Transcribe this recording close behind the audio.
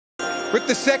With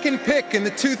the second pick in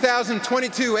the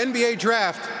 2022 NBA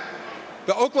Draft,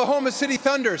 the Oklahoma City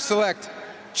Thunder select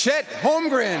Chet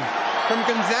Holmgren from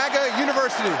Gonzaga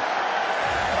University.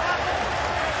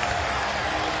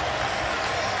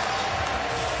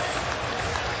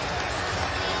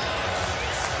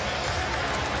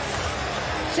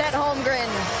 Chet Holmgren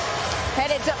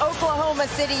headed to Oklahoma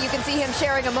City. You can see him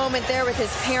sharing a moment there with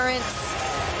his parents.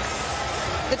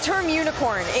 The term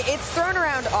unicorn, it's thrown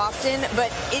around often,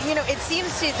 but it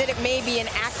seems that it may be an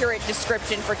accurate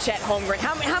description for Chet Holmgren.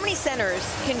 How many centers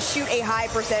can shoot a high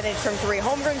percentage from three?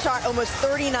 Holmgren shot almost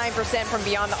 39% from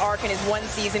beyond the arc in his one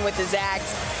season with the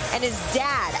Zags, and his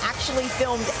dad actually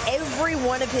filmed every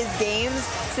one of his games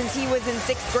since he was in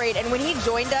 6th grade. And when he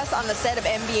joined us on the set of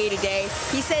NBA Today,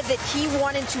 he said that he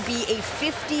wanted to be a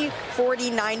 50, 40,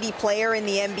 90 player in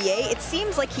the NBA. It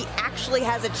seems like he actually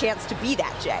has a chance to be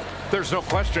that, Jay. There's no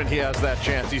question he has that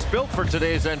chance. He's built for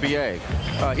today's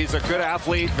NBA. He's a good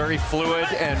athlete, very fluid,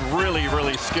 and really,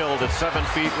 really skilled at 7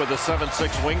 feet with a 7'6"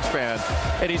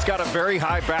 wingspan. And he's got a very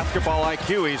high basketball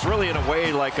IQ. He's really, in a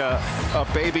way, like a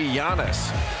baby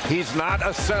Giannis. He's not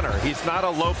a center. He's not a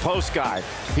low post guy.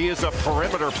 He is a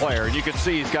perimeter player. And you can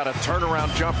see he's got a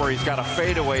turnaround jumper. He's got a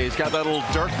fadeaway. He's got that little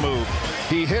Dirk move.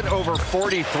 He hit over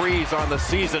 40 threes on the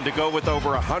season to go with over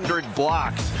 100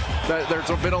 blocks. There's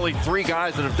been only 3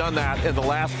 guys that have done that in the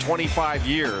last 25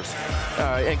 years.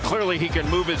 And clearly he can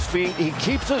move his feet. He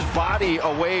keeps his body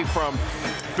away from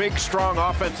big, strong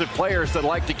offensive players that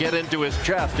like to get into his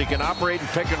chest. He can operate and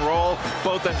pick and roll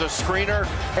both as a screener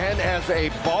and as a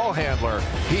ball handler.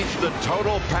 He's the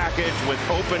total package with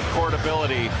open court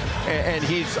ability, and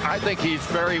I think he's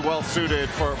very well suited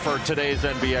for today's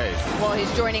NBA. Well,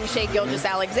 he's joining Shai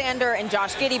Gilgeous-Alexander and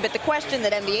Josh Giddey, but the question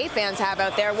that NBA fans have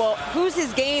out there, well, who's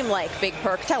his game like, Big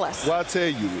Perk? Tell us. Well, I'll tell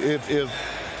you, if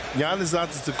Giannis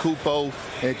Antetokounmpo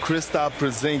and Kristaps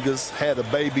Porzingis had a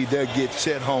baby, they'll get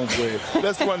Chet Holmgren.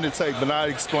 Let's run the tape, and I'll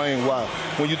explain why.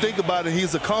 When you think about it,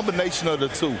 he's a combination of the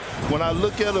two. When I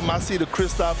look at him, I see the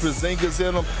Kristaps Porzingis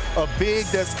in him, a big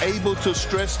that's able to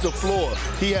stretch the floor.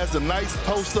 He has a nice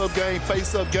post-up game,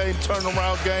 face-up game,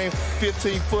 turnaround game,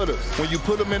 15-footer. When you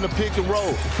put him in the pick and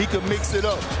roll, he can mix it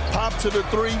up, pop to the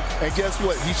 3, and guess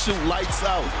what? He shoot lights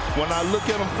out. When I look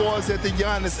at him for us at the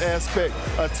Giannis aspect,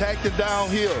 attacking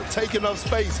downhill, taking up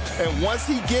space, and once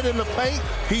he get in the paint,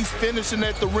 he's finishing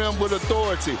at the rim with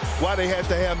authority. Why they had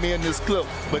to have me in this clip.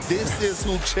 But this is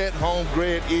who Chet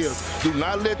Holmgren is. Do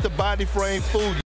not let the body frame fool you.